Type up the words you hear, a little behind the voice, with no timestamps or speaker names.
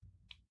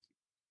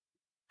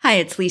Hi,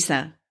 it's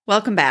Lisa.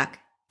 Welcome back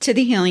to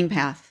The Healing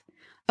Path,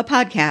 a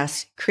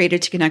podcast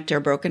created to connect our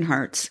broken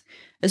hearts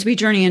as we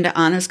journey into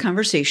honest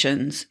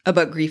conversations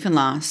about grief and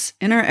loss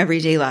in our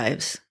everyday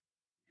lives.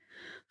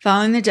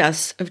 Following the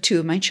deaths of two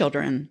of my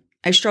children,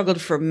 I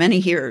struggled for many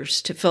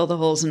years to fill the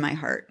holes in my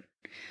heart.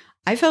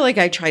 I felt like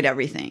I tried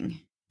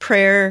everything: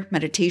 prayer,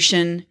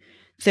 meditation,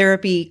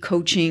 therapy,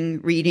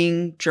 coaching,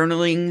 reading,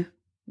 journaling,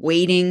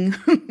 waiting,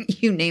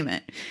 you name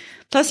it.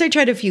 Plus, I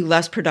tried a few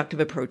less productive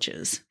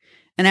approaches.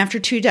 And after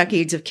 2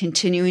 decades of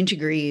continuing to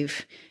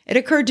grieve, it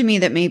occurred to me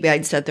that maybe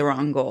I'd set the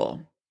wrong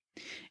goal.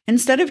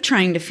 Instead of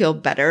trying to feel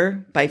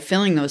better by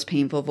filling those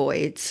painful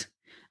voids,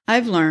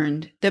 I've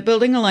learned that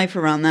building a life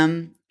around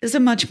them is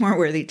a much more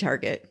worthy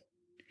target.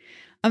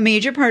 A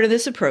major part of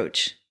this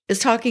approach is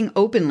talking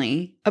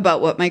openly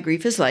about what my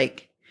grief is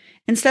like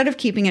instead of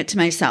keeping it to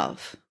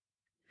myself.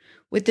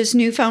 With this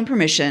newfound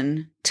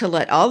permission to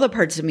let all the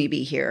parts of me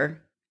be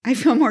here, I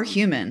feel more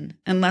human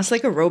and less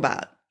like a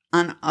robot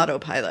on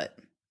autopilot.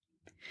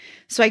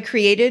 So I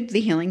created the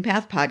Healing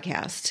Path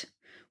podcast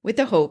with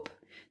the hope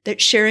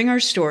that sharing our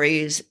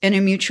stories in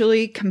a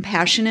mutually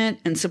compassionate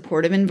and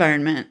supportive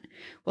environment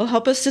will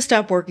help us to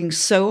stop working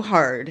so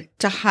hard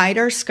to hide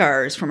our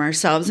scars from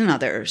ourselves and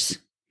others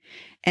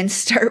and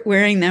start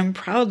wearing them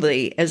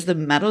proudly as the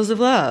medals of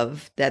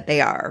love that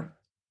they are.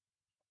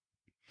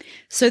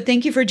 So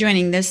thank you for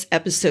joining this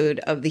episode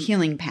of The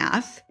Healing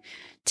Path.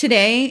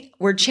 Today,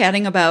 we're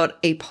chatting about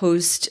a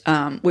post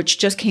which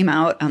just came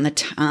out on the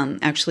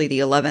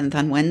 11th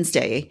on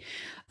Wednesday,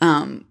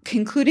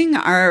 concluding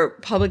our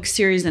public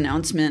series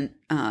announcement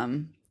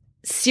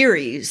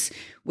series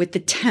with the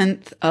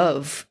 10th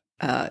of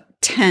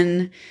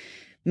 10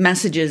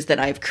 messages that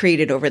I've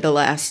created over the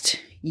last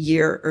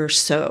year or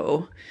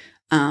so.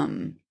 So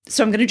I'm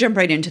going to jump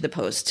right into the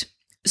post.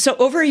 So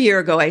over a year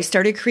ago, I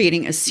started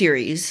creating a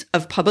series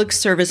of public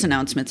service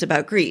announcements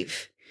about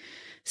grief.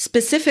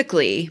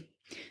 Specifically,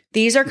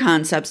 these are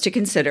concepts to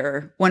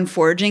consider when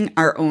forging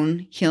our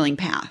own healing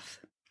path.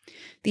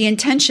 The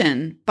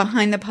intention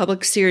behind the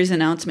public series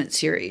announcement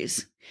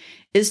series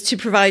is to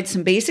provide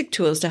some basic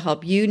tools to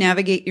help you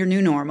navigate your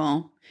new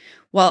normal,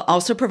 while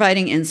also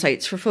providing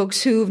insights for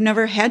folks who've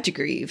never had to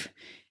grieve,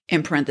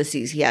 in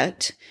parentheses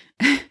yet,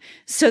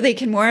 so they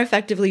can more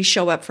effectively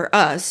show up for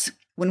us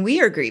when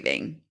we are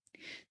grieving.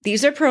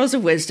 These are pearls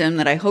of wisdom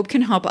that I hope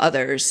can help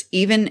others,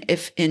 even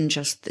if in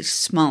just the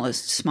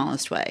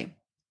smallest way.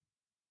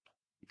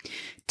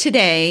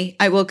 Today,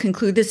 I will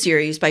conclude the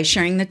series by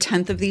sharing the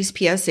 10th of these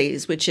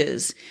PSAs, which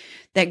is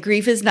that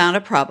grief is not a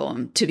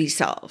problem to be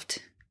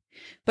solved.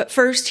 But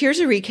first, here's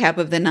a recap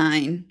of the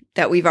 9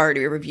 that we've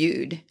already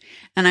reviewed.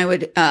 And I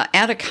would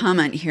add a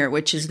comment here,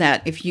 which is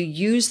that if you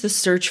use the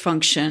search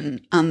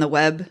function on the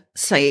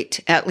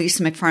website at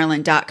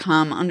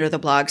lisamcfarland.com under the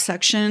blog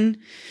section,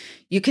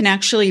 you can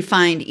actually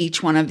find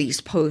each one of these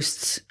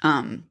posts.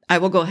 I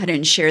will go ahead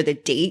and share the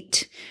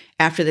date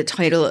after the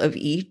title of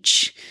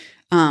each.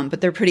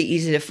 But they're pretty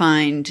easy to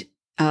find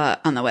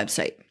on the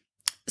website.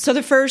 So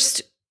the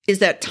first is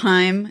that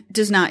time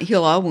does not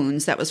heal all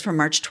wounds. That was from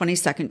March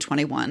 22nd,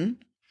 21.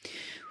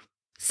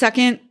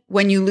 Second,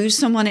 when you lose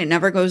someone, it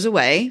never goes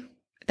away.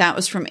 That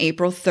was from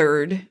April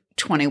 3rd,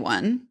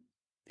 21.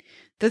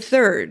 The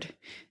third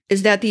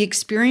is that the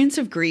experience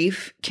of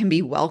grief can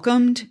be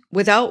welcomed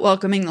without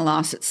welcoming the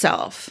loss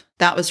itself.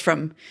 That was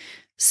from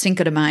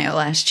Cinco de Mayo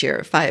last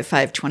year,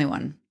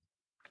 5/5/21.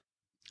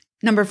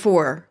 Number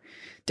 4.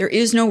 There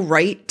is no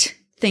right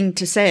thing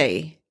to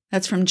say.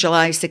 That's from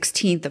July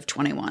 16th of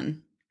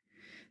 21.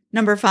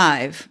 Number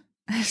 5,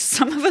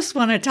 some of us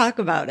want to talk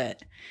about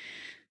it.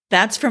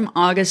 That's from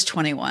August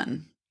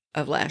 21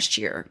 of last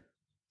year.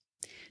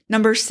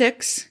 Number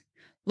 6,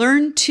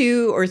 learn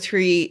 2 or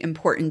 3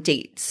 important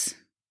dates.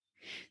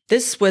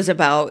 This was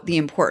about the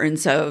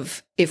importance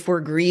of, if we're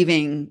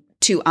grieving,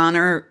 to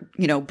honor,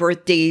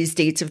 birthdays,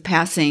 dates of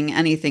passing,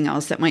 anything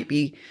else that might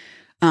be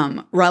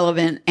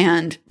relevant,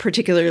 and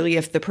particularly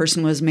if the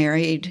person was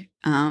married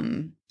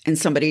and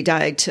somebody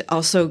died, to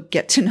also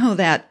get to know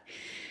that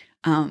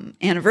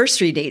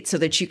anniversary date so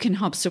that you can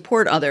help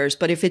support others.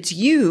 But if it's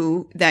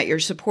you that you're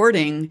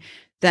supporting,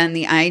 then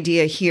the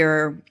idea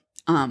here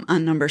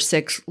on number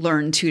 6,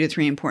 learn 2 to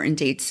 3 important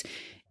dates,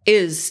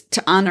 is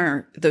to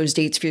honor those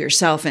dates for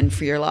yourself and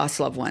for your lost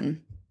loved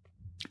one.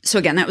 So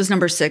again, that was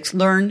number 6,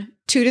 learn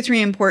 2 to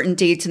 3 important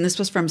dates. And this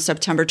was from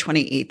September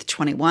 28th,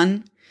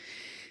 21.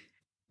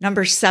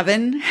 Number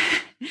 7,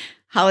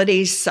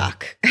 holidays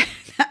suck.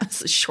 That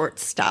was a short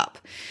stop.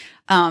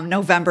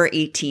 November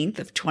 18th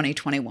of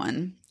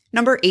 2021.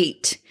 Number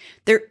 8,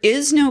 there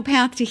is no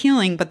path to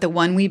healing but the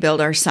one we build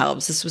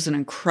ourselves. This was an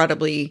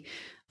incredibly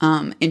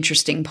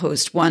interesting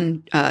post,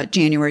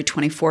 January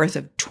 24th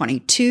of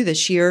 22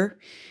 this year.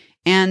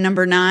 And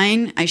number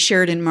 9, I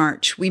shared in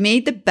March. We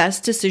made the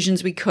best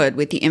decisions we could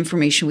with the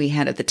information we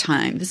had at the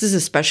time. This is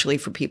especially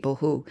for people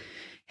who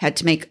had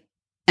to make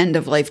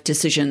end-of-life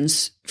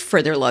decisions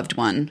for their loved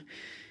one.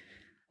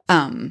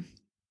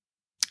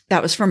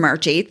 That was from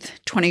March 8th,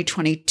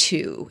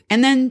 2022.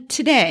 And then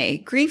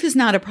today, grief is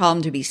not a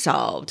problem to be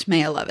solved,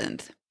 May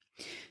 11th.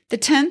 The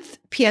 10th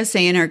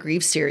PSA in our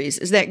grief series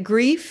is that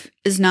grief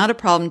is not a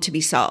problem to be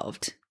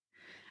solved.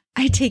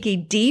 I take a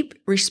deep,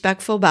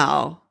 respectful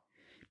bow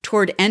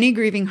toward any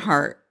grieving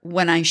heart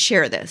when I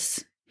share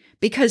this,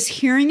 because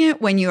hearing it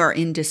when you are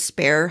in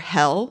despair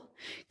hell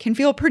can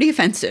feel pretty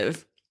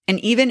offensive and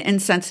even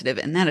insensitive,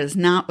 and that is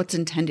not what's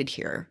intended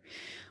here.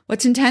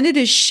 What's intended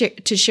is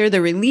to share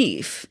the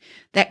relief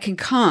that can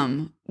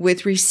come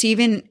with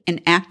receiving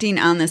and acting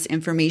on this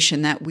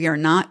information that we are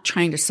not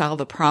trying to solve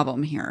a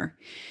problem here.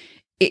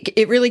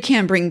 It really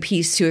can bring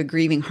peace to a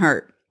grieving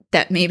heart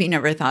that maybe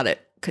never thought it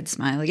could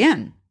smile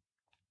again.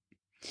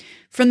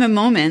 From the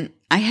moment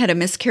I had a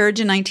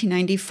miscarriage in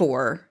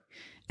 1994,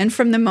 and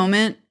from the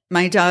moment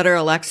my daughter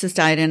Alexis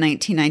died in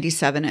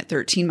 1997 at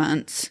 13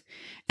 months,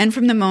 and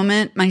from the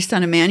moment my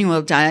son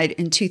Emmanuel died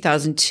in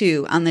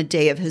 2002 on the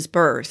day of his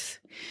birth,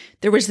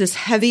 there was this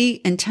heavy,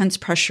 intense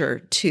pressure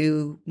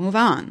to move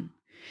on.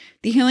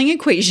 The healing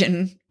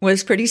equation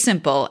was pretty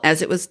simple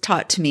as it was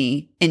taught to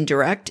me in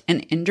direct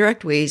and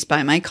indirect ways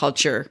by my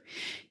culture.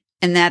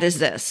 And that is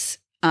this: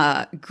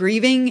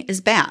 grieving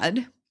is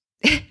bad,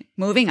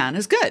 moving on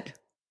is good.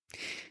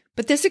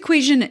 But this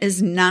equation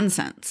is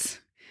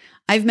nonsense.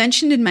 I've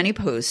mentioned in many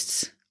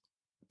posts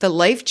the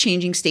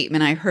life-changing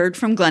statement I heard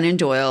from Glennon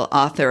Doyle,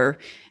 author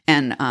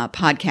and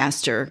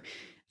podcaster.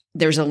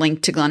 There's a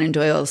link to Glennon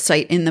Doyle's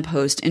site in the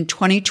post. In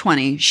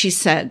 2020, she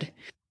said,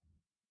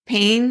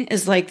 "Pain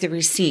is like the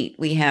receipt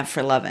we have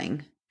for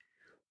loving.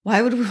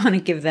 Why would we want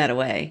to give that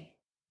away?"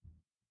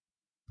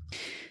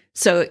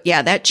 So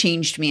yeah, that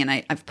changed me. And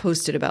I've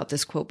posted about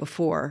this quote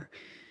before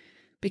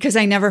because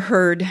I'd never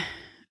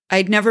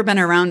been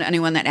around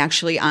anyone that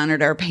actually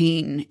honored our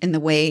pain in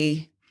the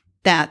way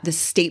that this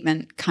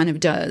statement kind of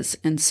does.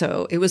 And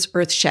so it was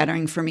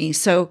earth-shattering for me.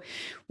 So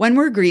when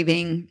we're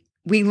grieving,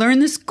 we learn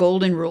this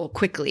golden rule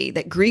quickly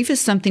that grief is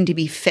something to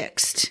be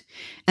fixed.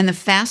 And the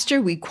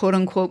faster we quote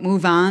unquote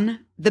move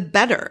on, the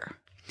better.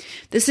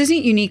 This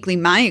isn't uniquely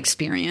my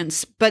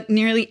experience, but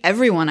nearly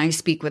everyone I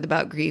speak with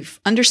about grief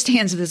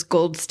understands this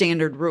gold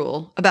standard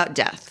rule about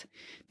death,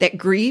 that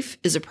grief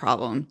is a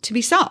problem to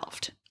be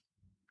solved.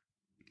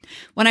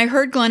 When I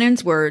heard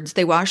Glennon's words,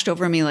 they washed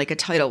over me like a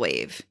tidal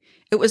wave.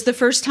 It was the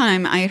first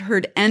time I had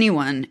heard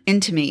anyone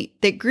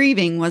intimate that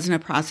grieving wasn't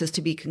a process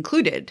to be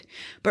concluded,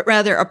 but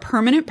rather a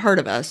permanent part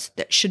of us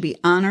that should be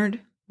honored,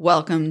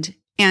 welcomed,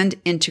 and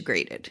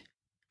integrated.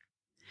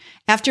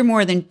 After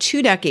more than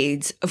 2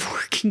 decades of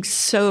working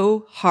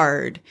so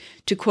hard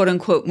to quote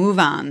unquote move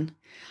on,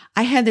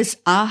 I had this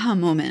aha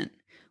moment,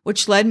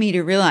 which led me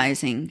to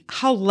realizing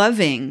how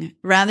loving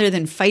rather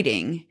than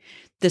fighting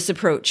this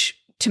approach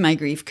to my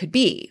grief could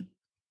be.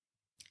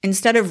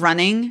 Instead of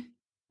running,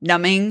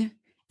 numbing,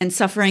 and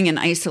suffering in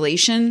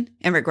isolation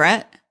and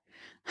regret,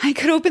 I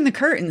could open the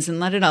curtains and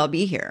let it all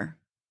be here.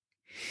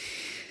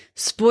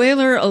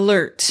 Spoiler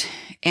alert,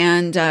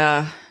 and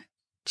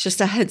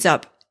just a heads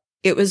up,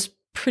 it was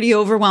pretty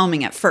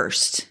overwhelming at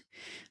first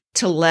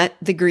to let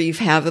the grief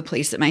have a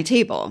place at my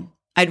table.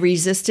 I'd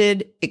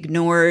resisted,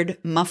 ignored,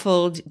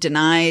 muffled,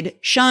 denied,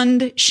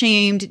 shunned,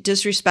 shamed,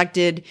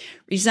 disrespected,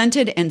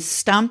 resented, and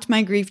stomped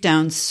my grief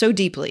down so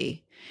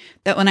deeply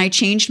that when I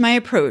changed my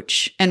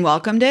approach and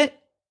welcomed it,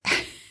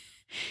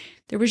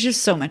 there was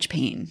just so much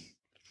pain.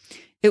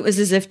 It was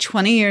as if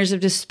 20 years of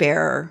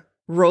despair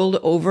rolled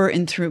over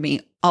and through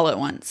me all at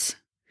once.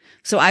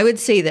 So I would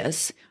say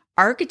this: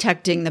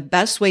 architecting the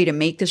best way to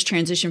make this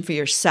transition for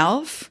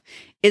yourself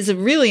is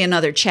really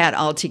another chat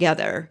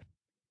altogether.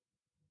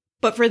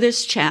 But for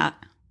this chat,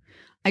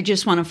 I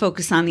just want to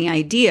focus on the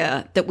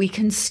idea that we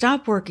can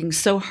stop working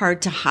so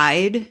hard to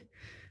hide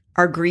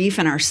our grief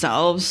and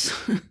ourselves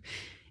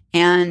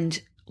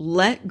and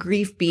let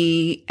grief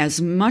be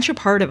as much a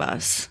part of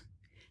us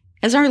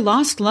as our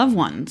lost loved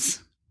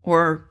ones,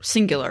 or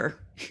singular,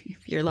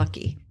 if you're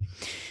lucky.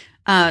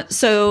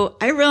 So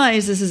I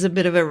realize this is a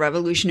bit of a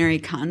revolutionary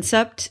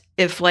concept.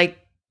 If,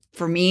 like,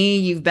 for me,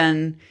 you've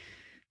been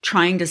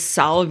trying to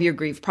solve your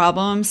grief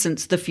problem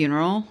since the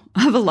funeral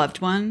of a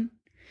loved one.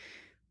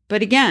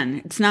 But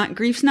again,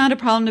 grief's not a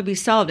problem to be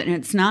solved, and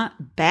it's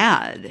not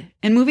bad.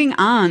 And moving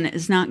on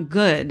is not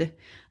good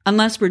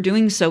unless we're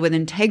doing so with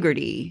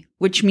integrity,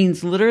 which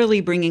means literally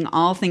bringing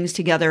all things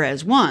together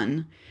as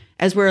one,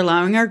 as we're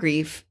allowing our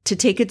grief to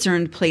take its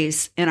earned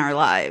place in our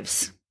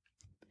lives.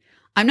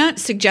 I'm not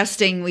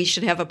suggesting we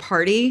should have a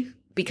party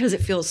because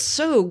it feels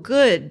so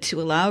good to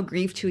allow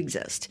grief to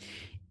exist.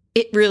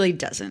 It really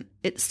doesn't.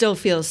 It still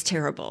feels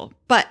terrible.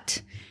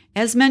 But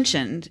as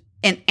mentioned,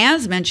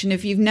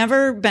 if you've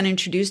never been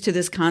introduced to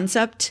this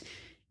concept,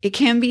 it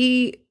can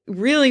be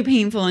really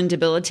painful and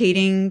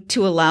debilitating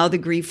to allow the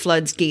grief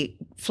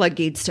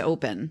floodgates to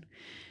open.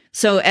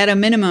 So at a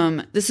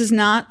minimum, this is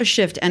not a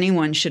shift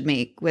anyone should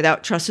make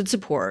without trusted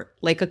support,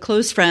 like a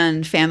close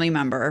friend, family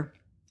member,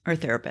 or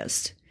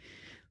therapist.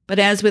 But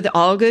as with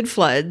all good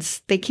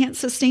floods, they can't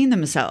sustain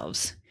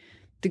themselves.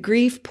 The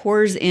grief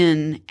pours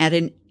in at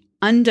an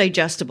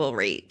undigestible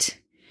rate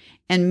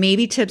and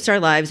maybe tips our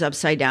lives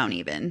upside down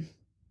even.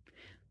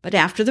 But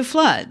after the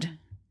flood,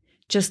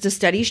 just a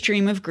steady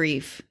stream of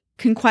grief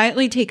can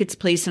quietly take its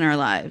place in our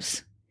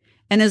lives.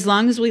 And as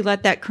long as we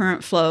let that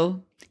current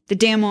flow, the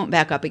dam won't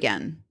back up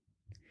again.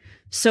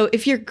 So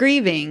if you're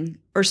grieving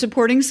or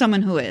supporting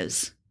someone who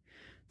is,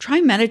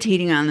 try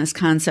meditating on this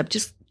concept,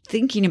 just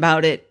thinking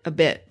about it a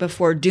bit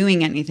before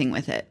doing anything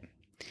with it.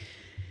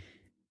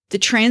 The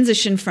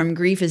transition from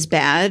grief is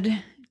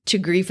bad to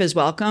grief is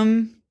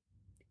welcome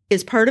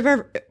is part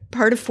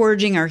of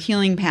forging our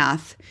healing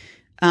path.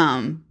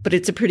 But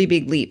it's a pretty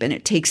big leap and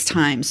it takes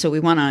time. So we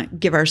want to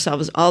give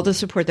ourselves all the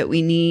support that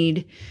we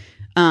need,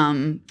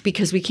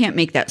 because we can't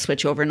make that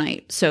switch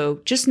overnight. So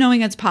just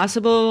knowing it's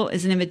possible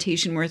is an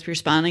invitation worth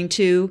responding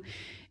to.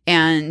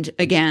 And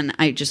again,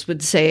 I just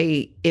would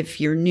say, if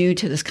you're new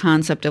to this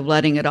concept of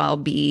letting it all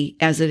be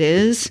as it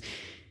is,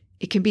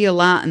 it can be a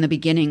lot in the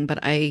beginning, but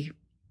I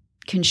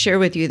can share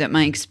with you that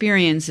my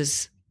experience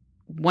is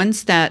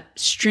once that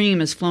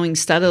stream is flowing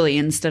steadily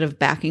instead of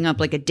backing up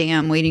like a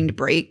dam waiting to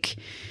break,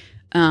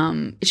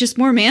 it's just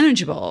more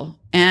manageable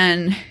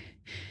and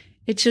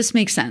it just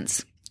makes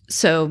sense.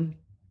 So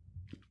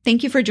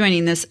thank you for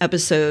joining this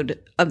episode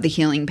of The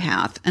Healing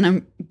Path. And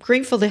I'm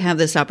grateful to have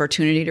this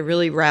opportunity to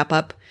really wrap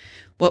up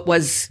what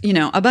was,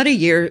 about a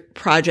year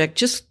project,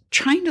 just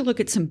trying to look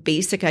at some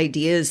basic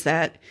ideas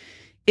that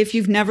if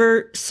you've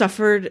never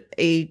suffered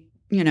a,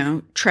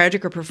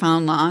 tragic or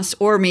profound loss,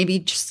 or maybe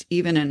just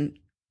even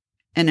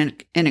an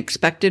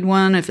unexpected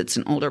one, if it's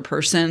an older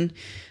person,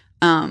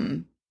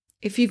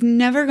 if you've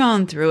never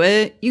gone through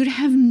it, you'd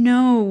have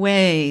no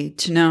way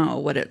to know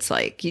what it's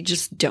like. You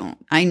just don't.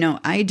 I know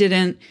I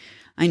didn't.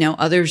 I know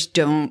others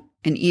don't.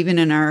 And even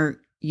in our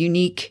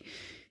unique,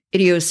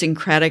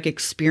 idiosyncratic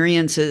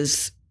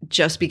experiences,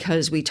 just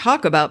because we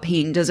talk about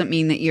pain doesn't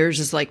mean that yours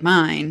is like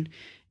mine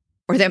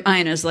or that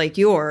mine is like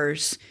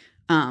yours.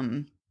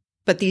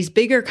 But these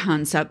bigger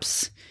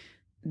concepts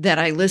that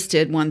I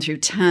listed, 1 through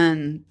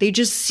 10, they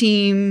just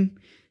seem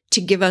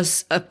to give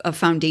us a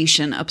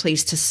foundation, a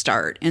place to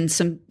start, and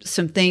some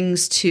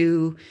things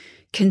to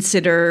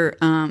consider,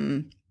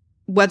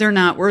 whether or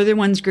not we're the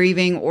ones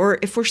grieving or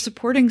if we're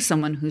supporting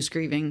someone who's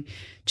grieving.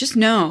 Just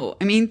know,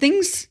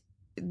 things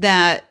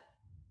that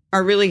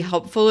are really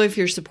helpful if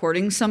you're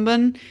supporting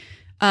someone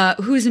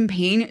who's in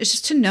pain is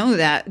just to know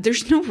that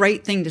there's no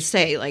right thing to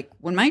say. Like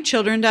when my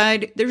children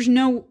died, there's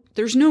no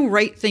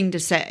right thing to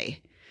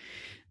say.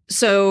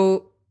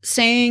 So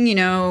saying,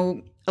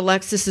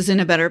 Alexis is in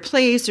a better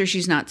place or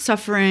she's not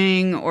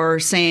suffering, or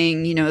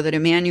saying, that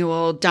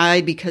Emmanuel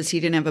died because he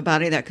didn't have a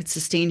body that could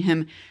sustain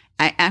him.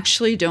 I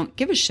actually don't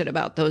give a shit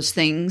about those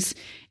things,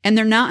 and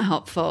they're not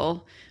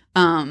helpful.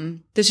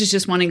 This is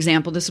just one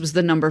example. This was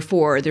the number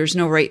 4. There's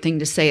no right thing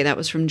to say. That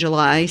was from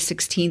July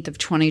 16th of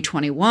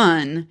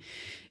 2021.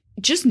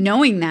 Just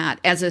knowing that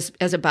as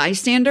a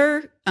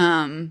bystander,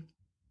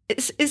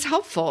 is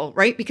helpful,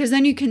 right? Because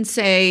then you can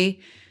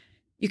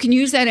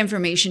use that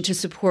information to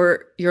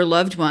support your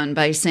loved one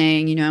by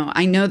saying,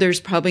 I know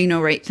there's probably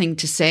no right thing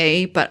to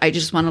say, but I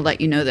just want to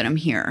let you know that I'm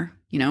here,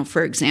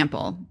 for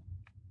example.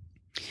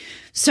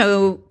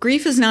 So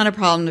grief is not a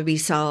problem to be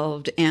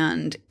solved.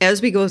 And as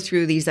we go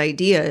through these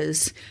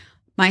ideas,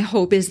 my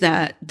hope is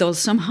that they'll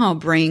somehow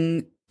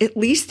bring at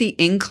least the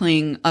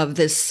inkling of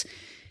this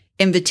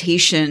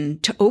invitation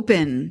to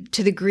open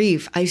to the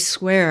grief. I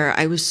swear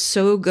I was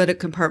so good at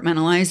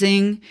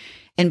compartmentalizing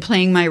and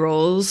playing my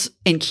roles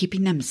and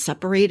keeping them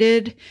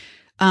separated.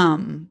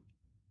 I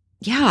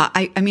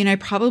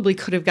probably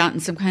could have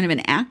gotten some kind of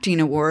an acting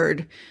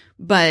award,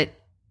 but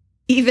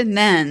even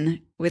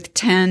then, with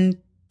 10,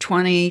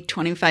 20,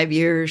 25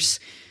 years,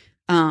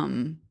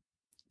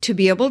 to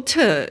be able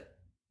to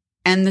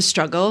end the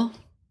struggle,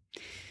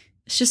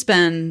 it's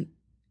been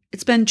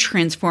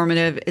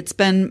transformative. It's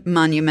been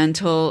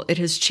monumental. It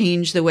has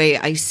changed the way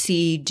I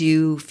see,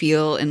 do,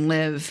 feel, and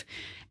live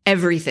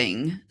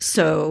everything.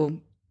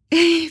 So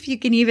if you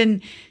can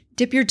even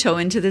dip your toe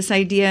into this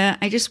idea,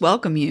 I just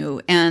welcome you.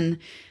 And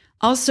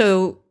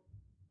also,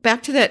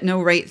 back to that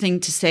no right thing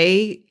to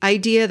say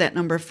idea, that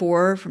number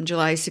 4 from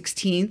July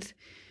 16th,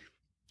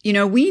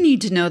 we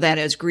need to know that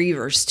as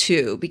grievers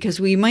too, because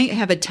we might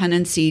have a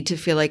tendency to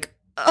feel like,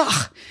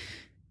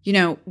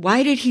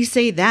 why did he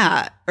say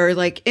that? Or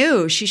like,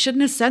 ew, she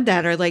shouldn't have said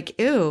that. Or like,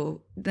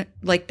 ew, that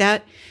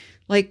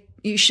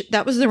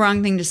was the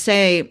wrong thing to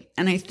say.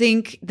 And I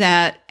think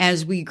that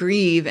as we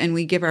grieve and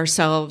we give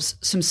ourselves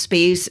some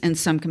space and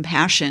some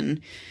compassion,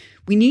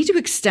 we need to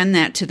extend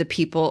that to the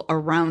people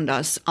around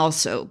us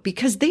also,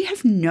 because they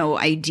have no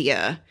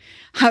idea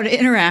how to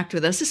interact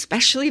with us,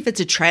 especially if it's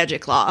a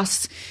tragic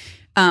loss,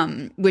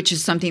 which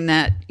is something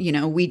that,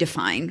 we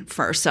define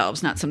for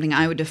ourselves, not something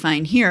I would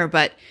define here,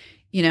 but,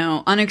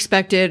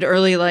 unexpected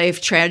early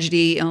life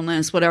tragedy,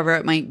 illness, whatever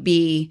it might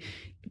be.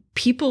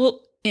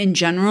 People in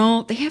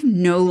general, they have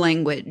no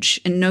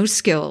language and no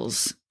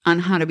skills on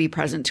how to be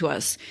present to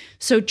us.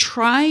 So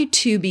try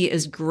to be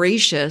as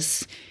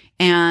gracious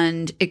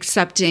and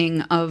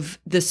accepting of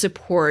the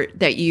support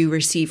that you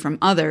receive from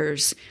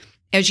others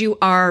as you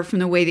are from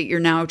the way that you're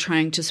now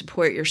trying to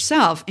support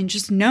yourself. And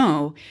just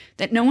know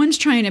that no one's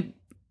trying to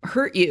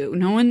hurt you.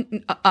 No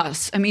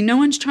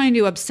one's trying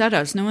to upset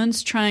us.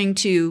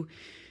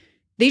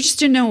 They just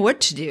didn't know what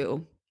to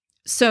do.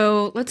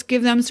 So let's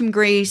give them some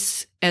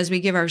grace as we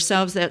give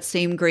ourselves that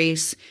same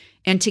grace.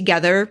 And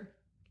together,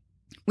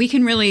 we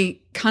can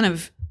really kind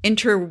of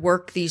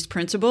interwork these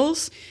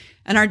principles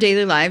in our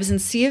daily lives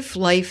and see if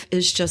life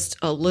is just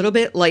a little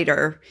bit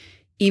lighter,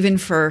 even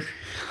for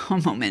a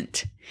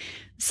moment.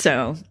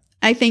 So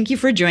I thank you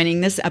for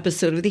joining this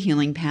episode of The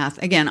Healing Path.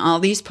 Again, all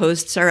these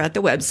posts are at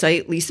the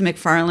website,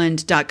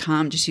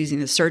 lisamcfarland.com, just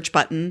using the search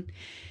button.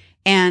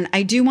 And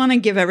I do want to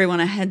give everyone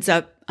a heads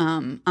up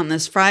on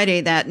this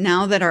Friday that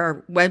now that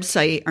our new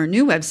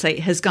website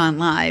has gone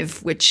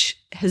live, which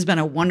has been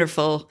a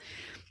wonderful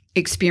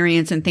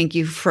experience, and thank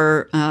you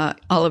for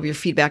all of your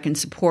feedback and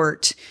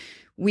support,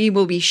 we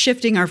will be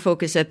shifting our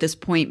focus at this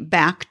point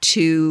back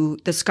to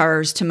the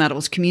Scars to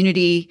Medals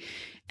community.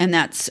 And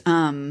that's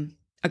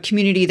a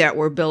community that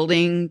we're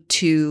building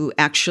to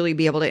actually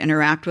be able to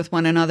interact with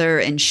one another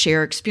and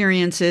share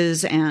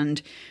experiences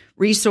and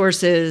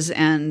resources.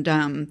 And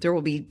there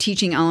will be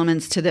teaching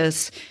elements to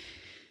this.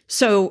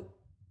 So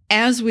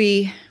as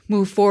we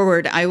move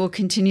forward, I will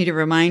continue to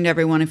remind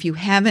everyone, if you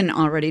haven't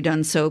already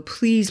done so,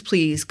 please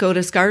go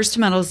to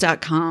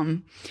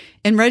scarstomedals.com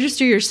and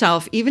register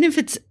yourself, even if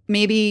it's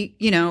maybe,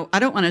 I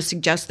don't want to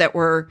suggest that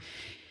we're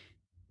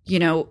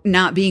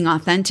not being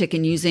authentic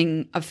and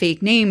using a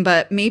fake name,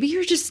 but maybe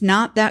you're just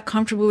not that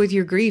comfortable with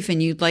your grief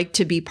and you'd like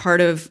to be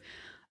part of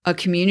a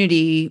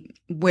community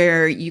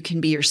where you can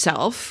be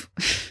yourself.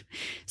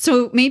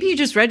 So maybe you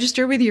just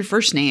register with your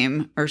first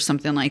name or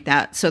something like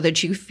that so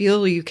that you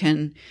feel you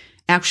can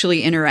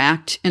actually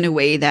interact in a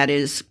way that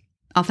is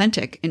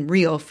authentic and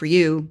real for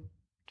you.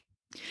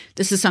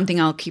 This is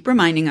something I'll keep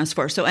reminding us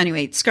for. So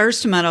anyway,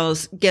 Scars to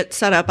Medals, get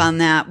set up on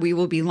that. We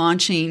will be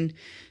launching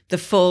the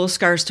full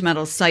Scars to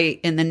Medals site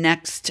in the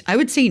next, I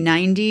would say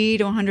 90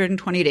 to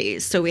 120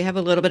 days. So we have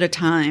a little bit of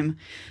time.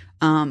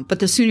 But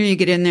the sooner you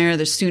get in there,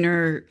 the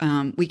sooner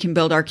we can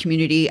build our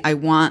community. I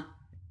want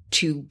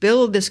to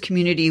build this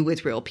community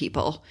with real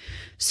people.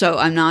 So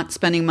I'm not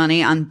spending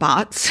money on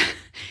bots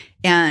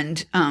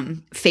and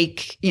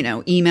fake,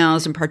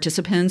 emails and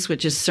participants,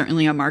 which is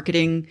certainly a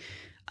marketing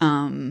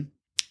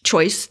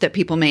choice that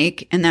people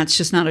make. And that's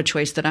just not a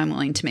choice that I'm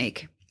willing to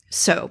make.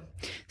 So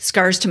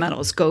Scars to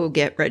Medals, go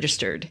get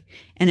registered.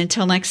 And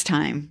until next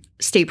time,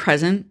 stay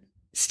present,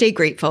 stay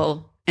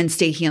grateful, and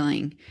stay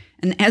healing.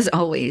 And as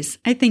always,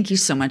 I thank you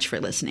so much for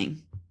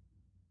listening.